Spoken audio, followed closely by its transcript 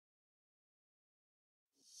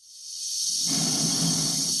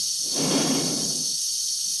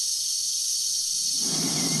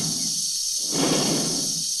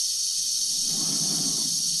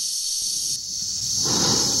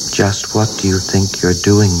Just what do you think you're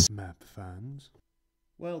doing? Map fans.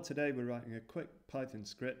 Well, today we're writing a quick Python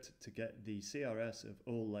script to get the CRS of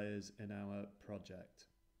all layers in our project.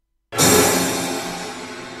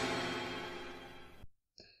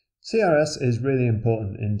 CRS is really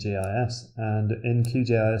important in GIS, and in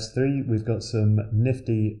QGIS 3 we've got some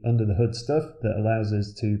nifty under the hood stuff that allows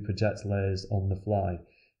us to project layers on the fly.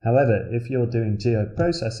 However, if you're doing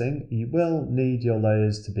geoprocessing, you will need your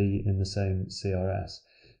layers to be in the same CRS.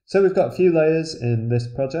 So we've got a few layers in this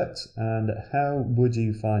project, and how would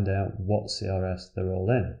you find out what CRS they're all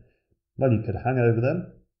in? Well, you could hang over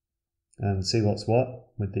them and see what's what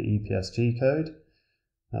with the EPSG code.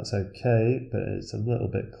 That's okay, but it's a little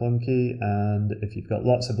bit clunky, and if you've got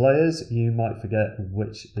lots of layers, you might forget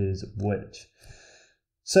which is which.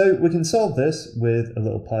 So we can solve this with a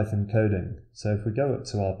little Python coding. So if we go up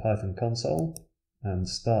to our Python console and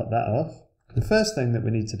start that off, the first thing that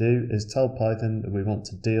we need to do is tell Python that we want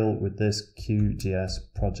to deal with this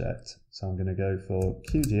QGS project. So I'm going to go for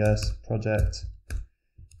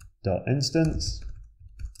QgsProject.instance,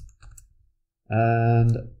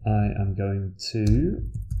 and I am going to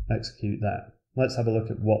execute that. Let's have a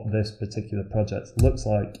look at what this particular project looks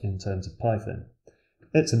like in terms of Python.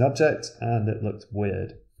 It's an object and it looks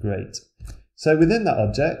weird. Great. So within that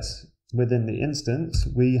object, within the instance,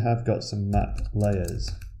 we have got some map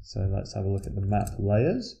layers. So let's have a look at the map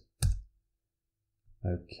layers.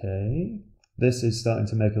 Okay. This is starting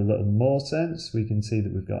to make a little more sense. We can see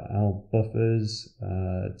that we've got AL buffers,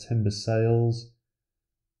 timber sails.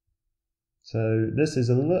 So this is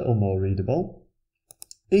a little more readable.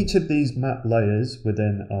 Each of these map layers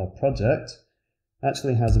within our project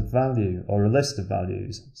actually has a value or a list of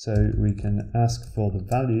values. So we can ask for the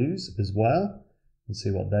values as well and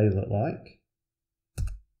see what they look like.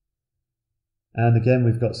 And again,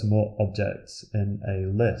 we've got some more objects in a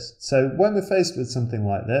list. So when we're faced with something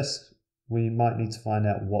like this, we might need to find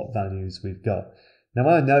out what values we've got. Now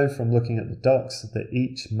I know from looking at the docs that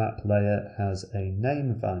each map layer has a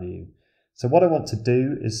name value. So what I want to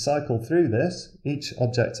do is cycle through this, each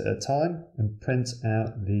object at a time, and print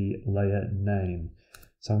out the layer name.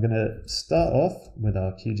 So I'm going to start off with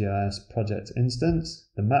our QGIS project instance,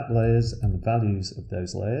 the map layers and the values of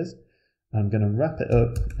those layers. I'm going to wrap it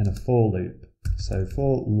up in a for loop. So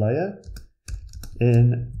for layer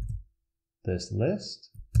in this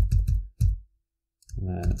list, and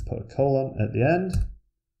then put a colon at the end,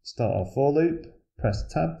 start our for loop, press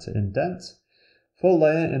tab to indent. For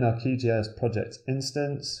layer in our QGIS project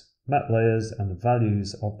instance, map layers and the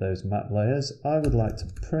values of those map layers, I would like to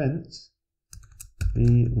print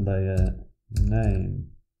the layer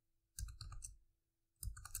name.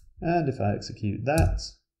 And if I execute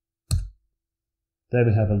that, there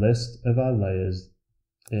we have a list of our layers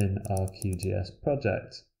in our QGS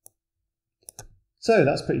project. So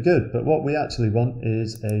that's pretty good, but what we actually want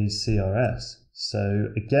is a CRS.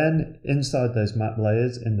 So again, inside those map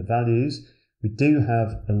layers in the values, we do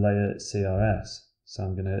have a layer CRS. So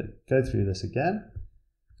I'm going to go through this again.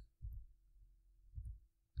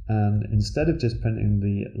 And instead of just printing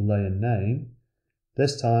the layer name,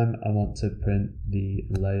 this time I want to print the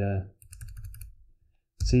layer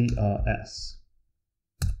CRS.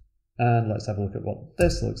 And let's have a look at what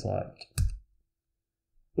this looks like.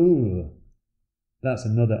 Ooh, that's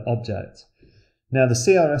another object. Now the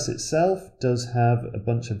CRS itself does have a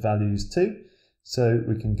bunch of values too. So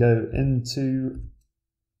we can go into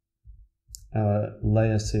our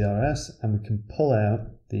layer CRS and we can pull out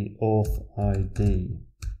the auth ID.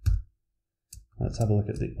 Let's have a look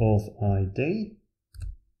at the auth ID.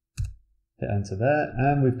 Hit enter there,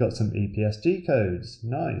 and we've got some EPSG codes.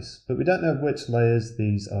 Nice, but we don't know which layers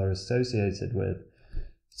these are associated with.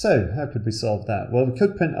 So how could we solve that? Well, we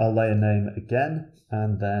could print our layer name again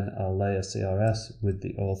and then our layer CRS with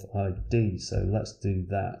the auth ID. So let's do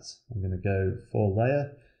that. I'm going to go for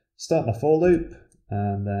layer, start my for loop,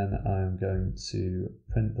 and then I'm going to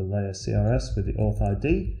print the layer CRS with the auth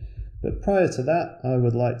ID. But prior to that, I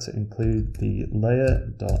would like to include the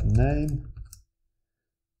layer.name.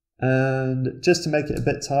 And just to make it a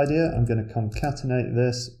bit tidier, I'm going to concatenate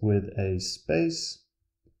this with a space.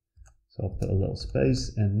 So I'll put a little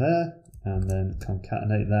space in there and then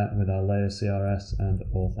concatenate that with our layer CRS and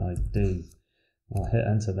auth ID. I'll hit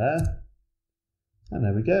enter there. And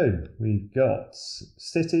there we go. We've got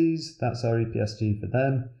cities, that's our EPSG for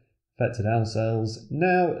them. Affected AL cells.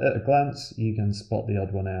 Now at a glance you can spot the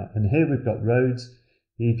odd one out. And here we've got roads.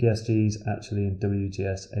 The EPSG is actually in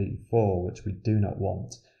WGS 84, which we do not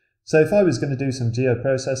want. So if I was going to do some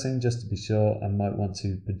geoprocessing, just to be sure, I might want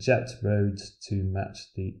to project roads to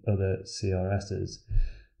match the other CRSs.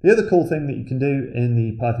 The other cool thing that you can do in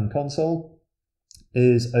the Python console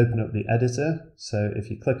is open up the editor. So if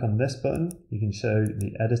you click on this button, you can show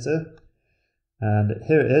the editor. And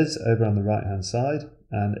here it is over on the right hand side.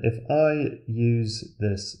 And if I use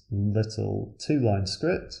this little 2-line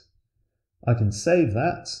script, I can save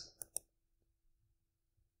that.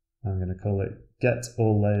 I'm going to call it Get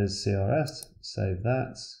All Layers CRS, save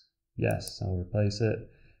that. Yes, I'll replace it.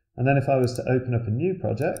 And then if I was to open up a new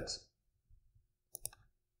project,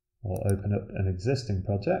 or open up an existing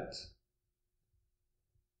project,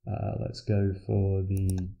 let's go for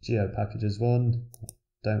the GeoPackages one.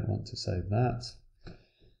 Don't want to save that.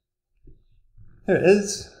 Here it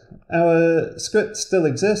is. Our script still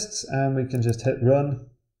exists and we can just hit run.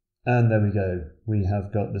 And there we go. We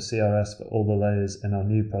have got the CRS for all the layers in our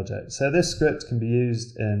new project. So this script can be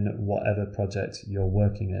used in whatever project you're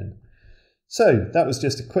working in. So that was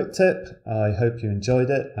just a quick tip. I hope you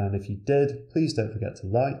enjoyed it. And if you did, please don't forget to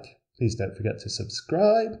like. Please don't forget to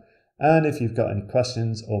subscribe. And if you've got any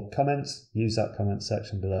questions or comments, use that comment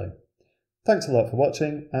section below. Thanks a lot for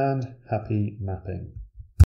watching and happy mapping.